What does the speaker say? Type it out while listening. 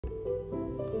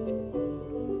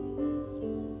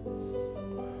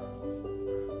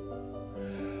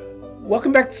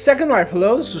Welcome back to Second Life.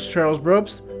 Hello, this is Charles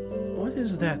Brobst. What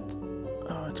is that?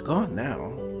 Oh, it's gone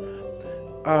now.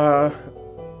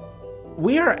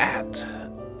 We are at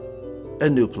a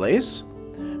new place.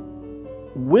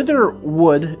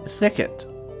 Witherwood Thicket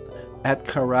at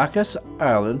Caracas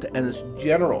Island, and it's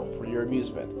general for your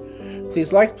amusement.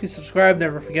 Please like, please subscribe.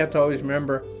 Never forget to always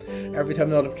remember, every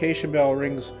time the notification bell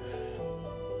rings,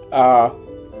 I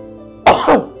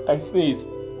sneeze.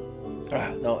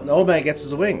 No, an old man gets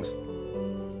his wings,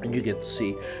 and you get to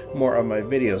see more of my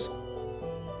videos.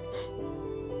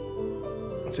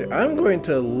 So I'm going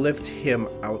to lift him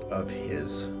out of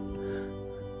his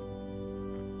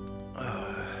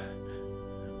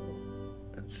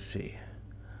let's see,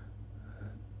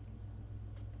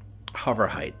 hover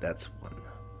height. That's one.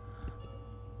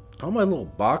 All my little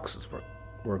boxes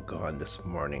were gone this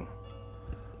morning.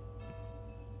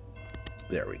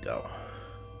 There we go.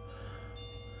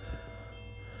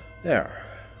 There.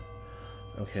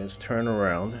 Okay, let's turn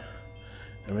around.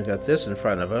 And we got this in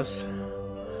front of us.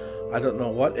 I don't know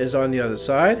what is on the other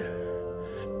side,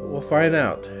 but we'll find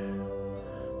out.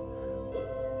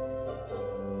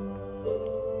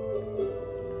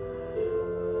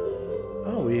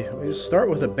 Oh, we start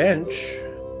with a bench.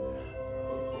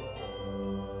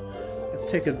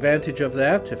 Let's take advantage of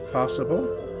that if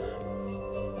possible.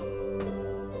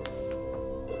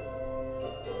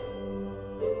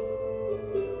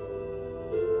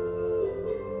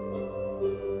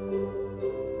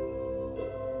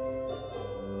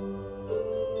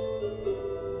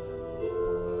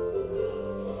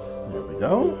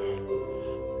 Go.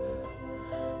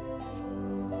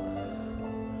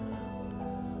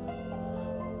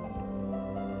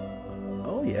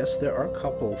 Oh yes, there are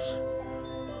couples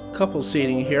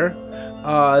seating here.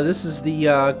 This is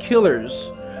the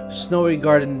Killer's Snowy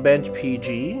Garden Bench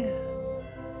PG.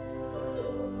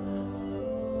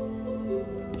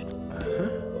 So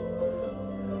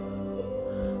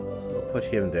I'll put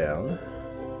him down.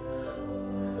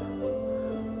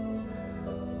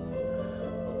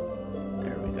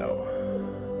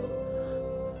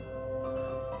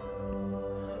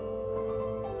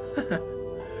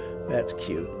 That's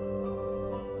cute.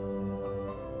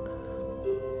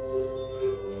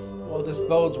 Well, this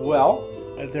bodes well.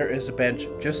 There is a bench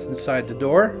just inside the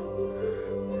door.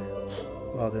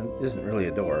 Well, there isn't really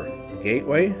a door. A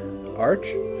gateway,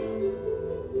 arch.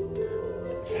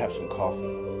 Let's have some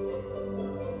coffee.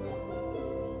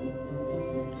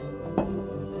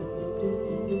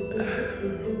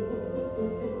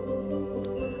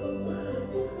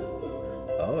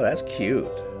 Oh, that's cute.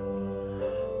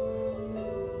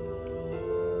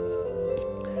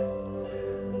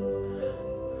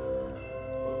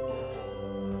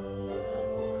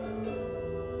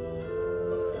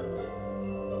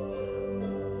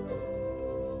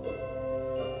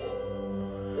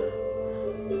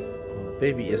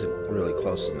 Baby isn't really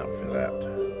close enough for that,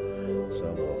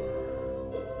 so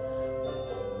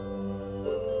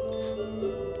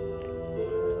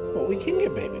well, we can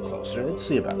get baby closer. Let's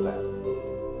see about that.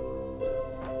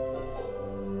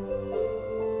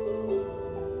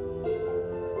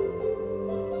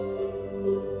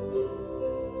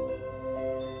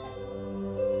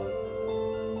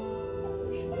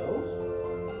 There she goes.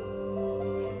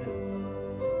 She didn't.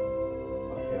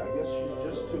 Okay, I guess she's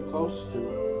just too close to.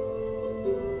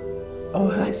 Oh,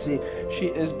 I see. She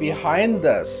is behind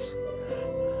us.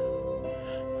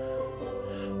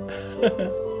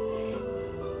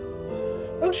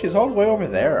 Oh, she's all the way over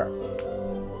there.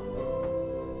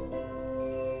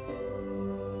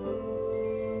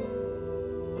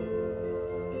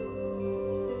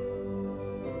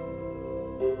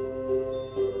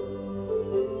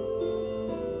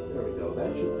 There we go.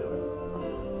 That should do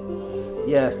it.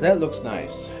 Yes, that looks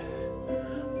nice.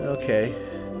 Okay.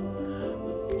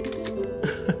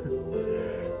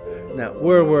 Now,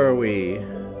 where were we?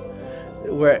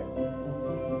 We're at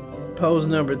pose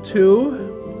number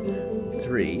 2,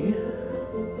 3.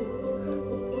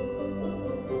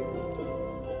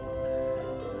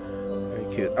 Very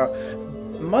cute.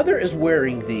 Mother is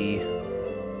wearing the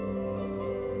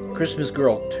Christmas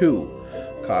Girl 2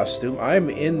 costume. I'm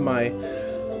in my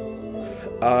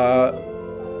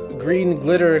green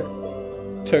glitter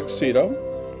tuxedo.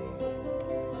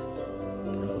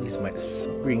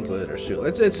 Green glitter suit.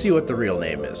 Let's see what the real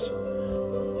name is.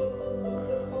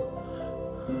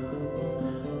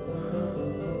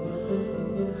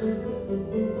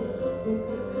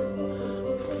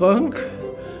 Funk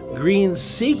green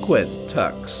sequin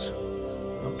tux.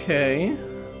 Okay.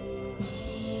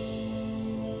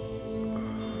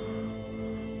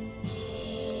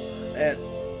 And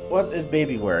what is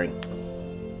baby wearing?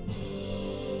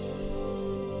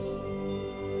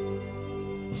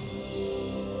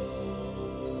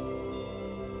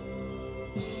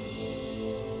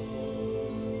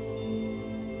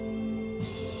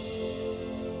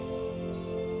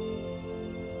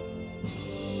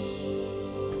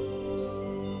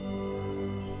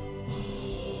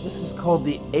 This is called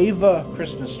the Ava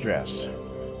Christmas dress.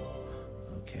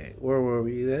 Okay, where were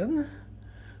we then?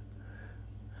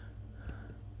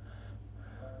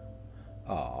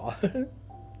 Aw.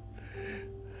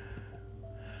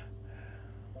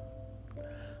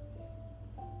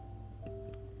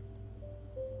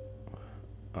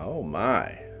 Oh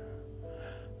my.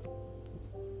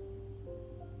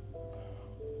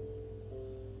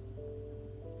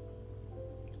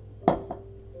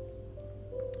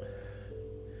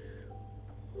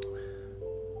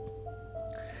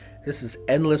 This is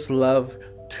Endless Love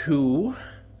 2.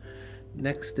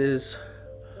 Next is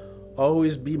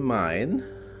Always Be Mine.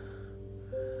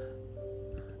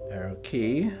 Arrow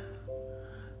key.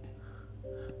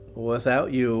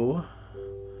 Without You.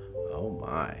 Oh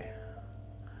my.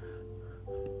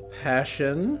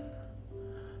 Passion.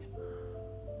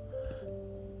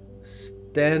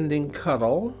 Standing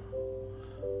Cuddle.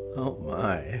 Oh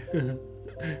my.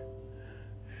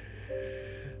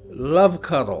 Love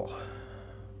Cuddle.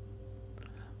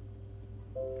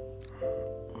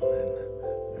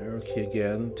 Key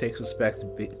again takes us back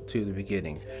to the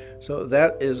beginning. So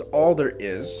that is all there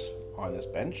is on this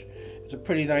bench. It's a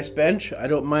pretty nice bench. I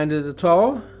don't mind it at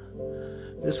all.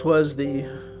 This was the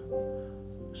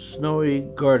Snowy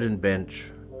Garden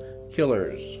Bench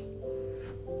Killers.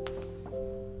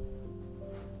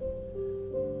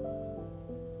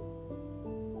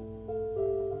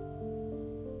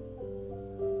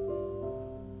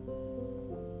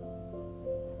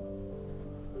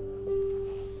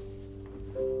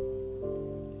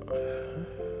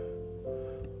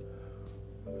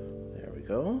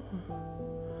 Go.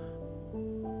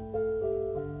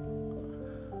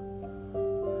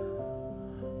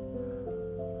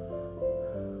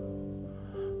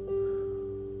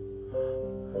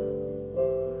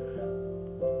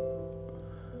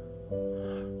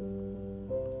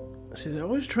 See, they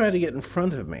always try to get in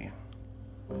front of me.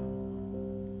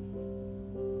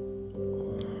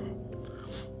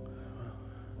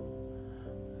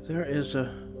 There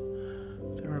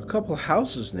are a couple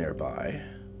houses nearby.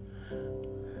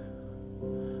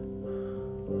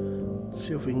 Let's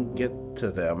see if we can get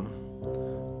to them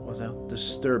without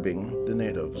disturbing the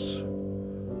natives.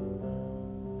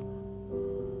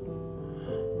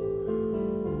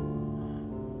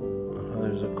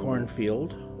 There's a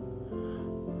cornfield.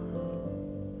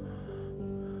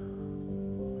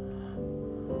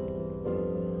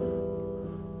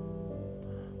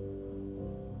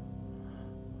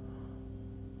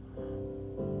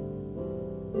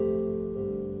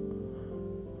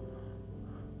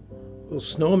 Little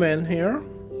snowman here.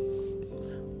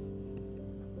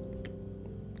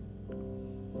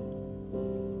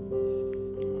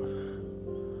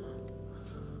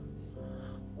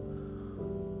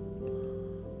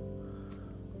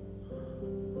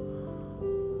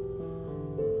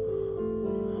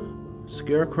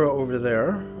 Scarecrow over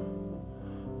there.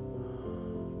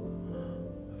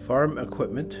 Farm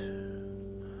equipment.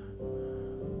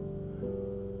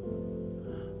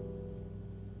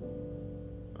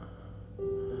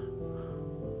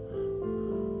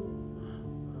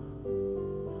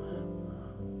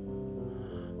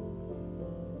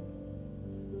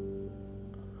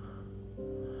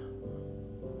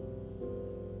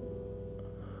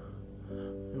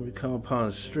 And we come upon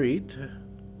a street.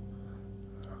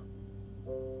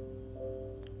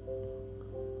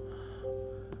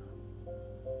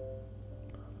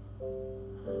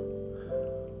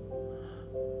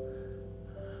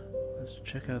 Let's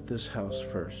check out this house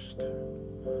first.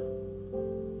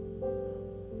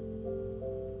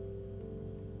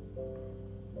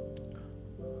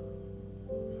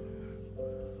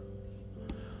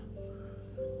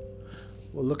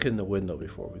 We'll look in the window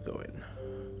before we go in.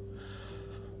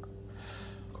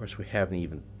 Of course, we haven't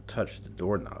even touched the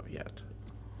doorknob yet.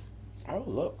 Oh,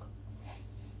 look.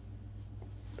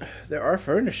 There are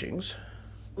furnishings.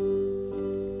 There's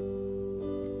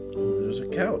a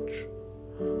couch.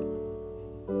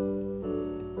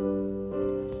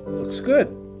 Looks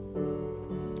good.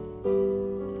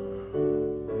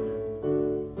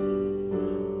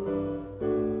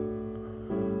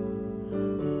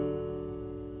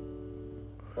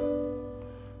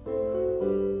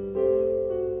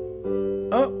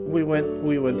 Oh, we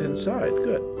went inside.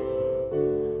 Good.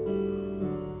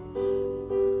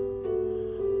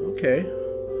 Okay.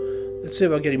 Let's see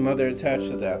about getting Mother attached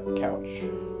to that couch.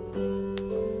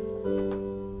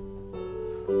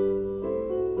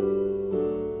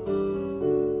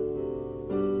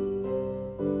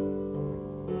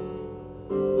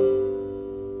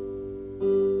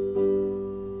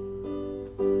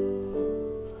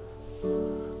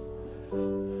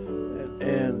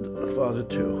 And Father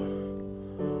too.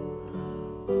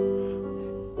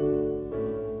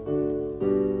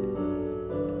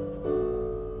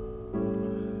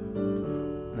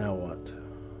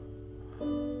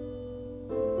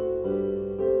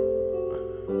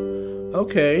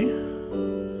 Okay.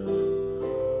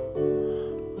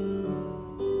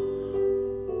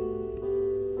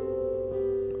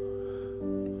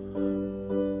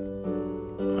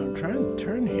 I'm trying to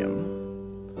turn him.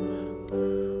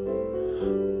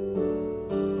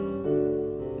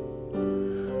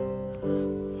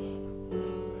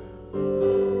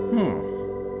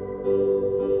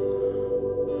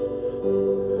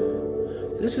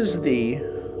 This is the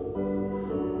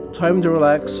time to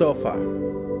relax sofa.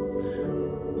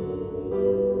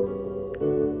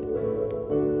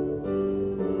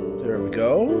 There we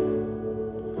go.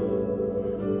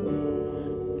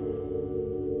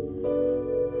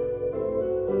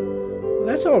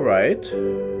 That's all right.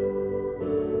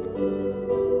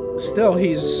 Still,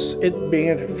 it being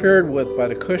interfered with by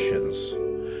the cushions.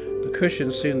 The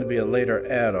cushions seem to be a later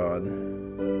add-on.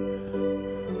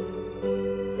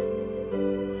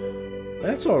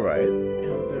 That's all right.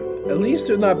 At least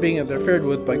they're not being interfered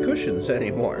with by cushions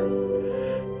anymore.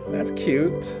 That's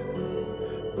cute.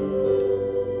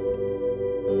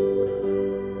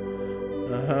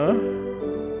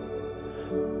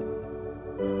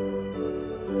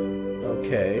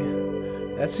 Okay.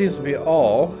 That seems to be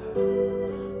all.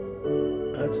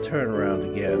 Let's turn around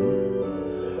again.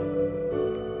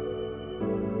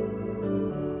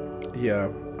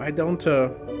 Yeah, I don't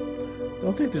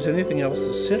think there's anything else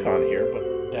to sit on here but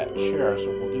that chair, so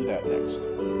we'll do that next.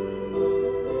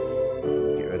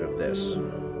 Get rid of this.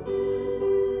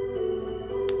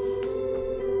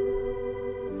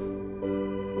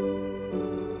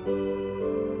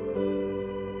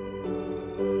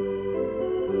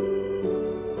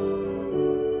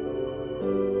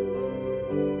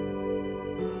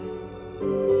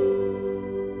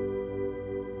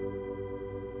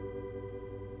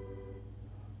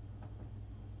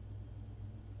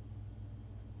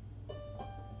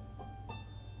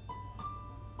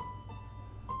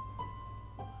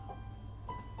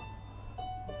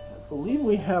 I believe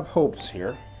we have hopes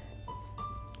here.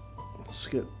 Let's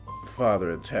get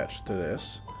Father attached to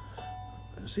this.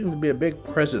 There seems to be a big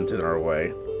present in our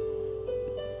way.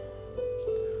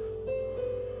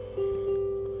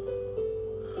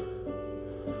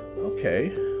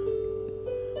 Okay.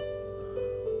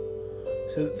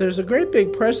 So there's a great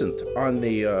big present on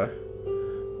the,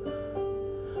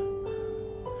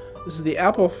 this is the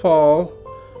Apple Fall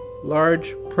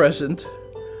large present,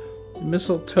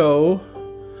 mistletoe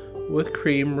with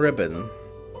cream ribbon.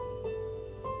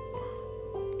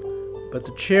 But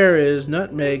the chair is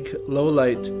nutmeg, low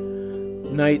light,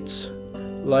 Knights,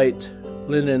 light,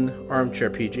 linen, armchair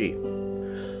PG.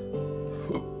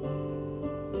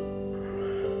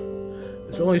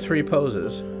 There's only 3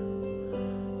 poses.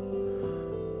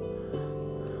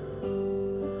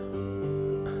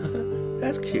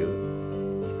 That's cute.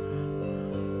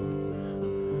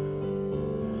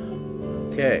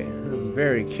 Okay,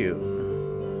 very cute.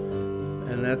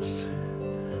 And that's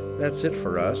it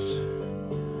for us.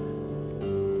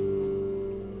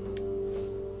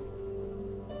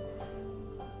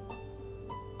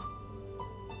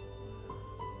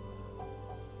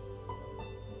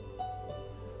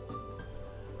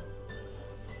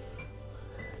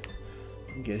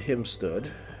 Get him stood.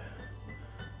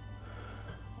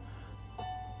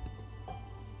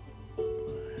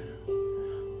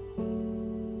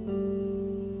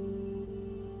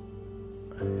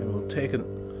 And we'll take an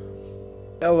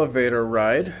elevator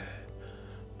ride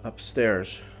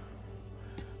upstairs.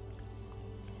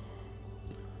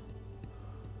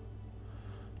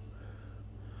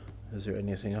 Is there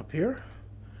anything up here?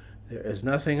 There is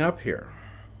nothing up here.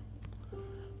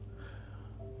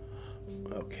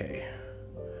 Okay.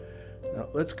 Now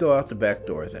let's go out the back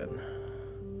door then.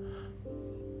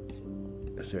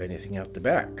 Is there anything out the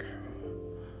back?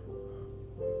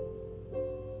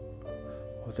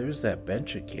 Well, there's that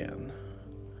bench again.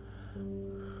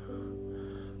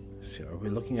 So are we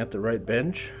looking at the right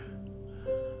bench?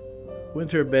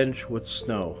 Winter bench with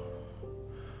snow.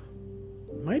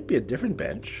 Might be a different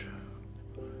bench.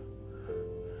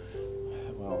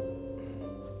 Well,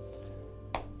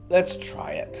 let's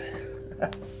try it.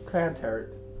 Can't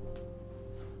hurt.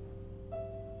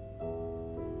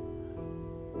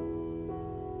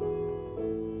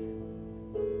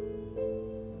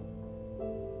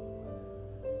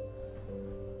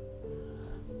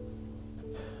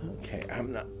 Okay,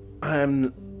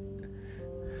 I'm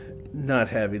not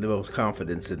having the most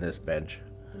confidence in this bench.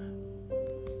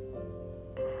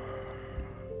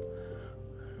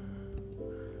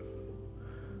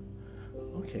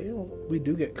 Okay, well, we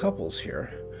do get couples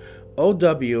here.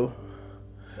 OW,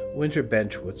 winter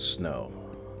bench with snow.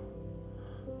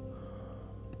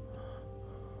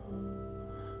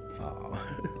 Aww.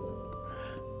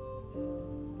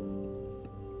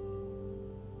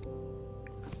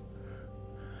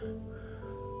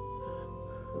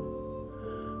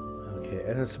 Okay,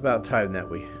 and it's about time that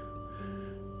we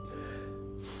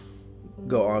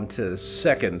go on to the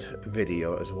second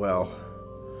video as well.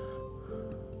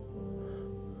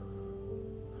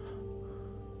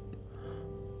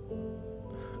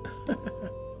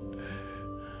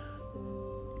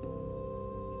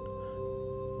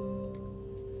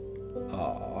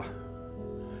 Aw,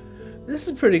 this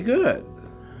is pretty good.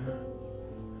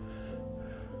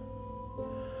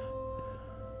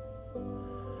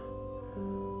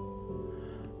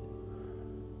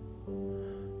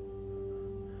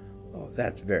 Oh,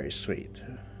 that's very sweet.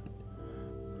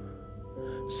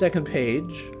 Second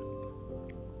page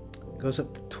goes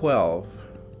up to 12.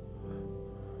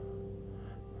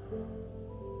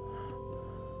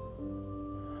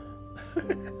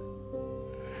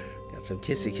 Got some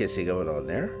kissy kissy going on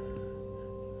there.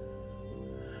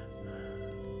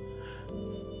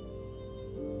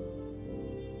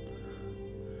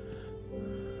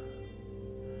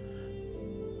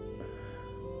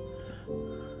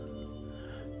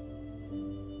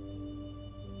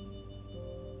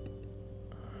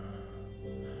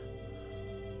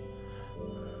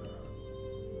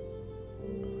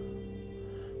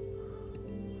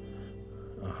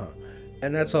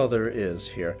 And that's all there is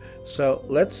here. So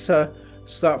let's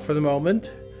stop for the moment,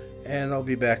 and I'll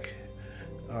be back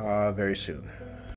very soon.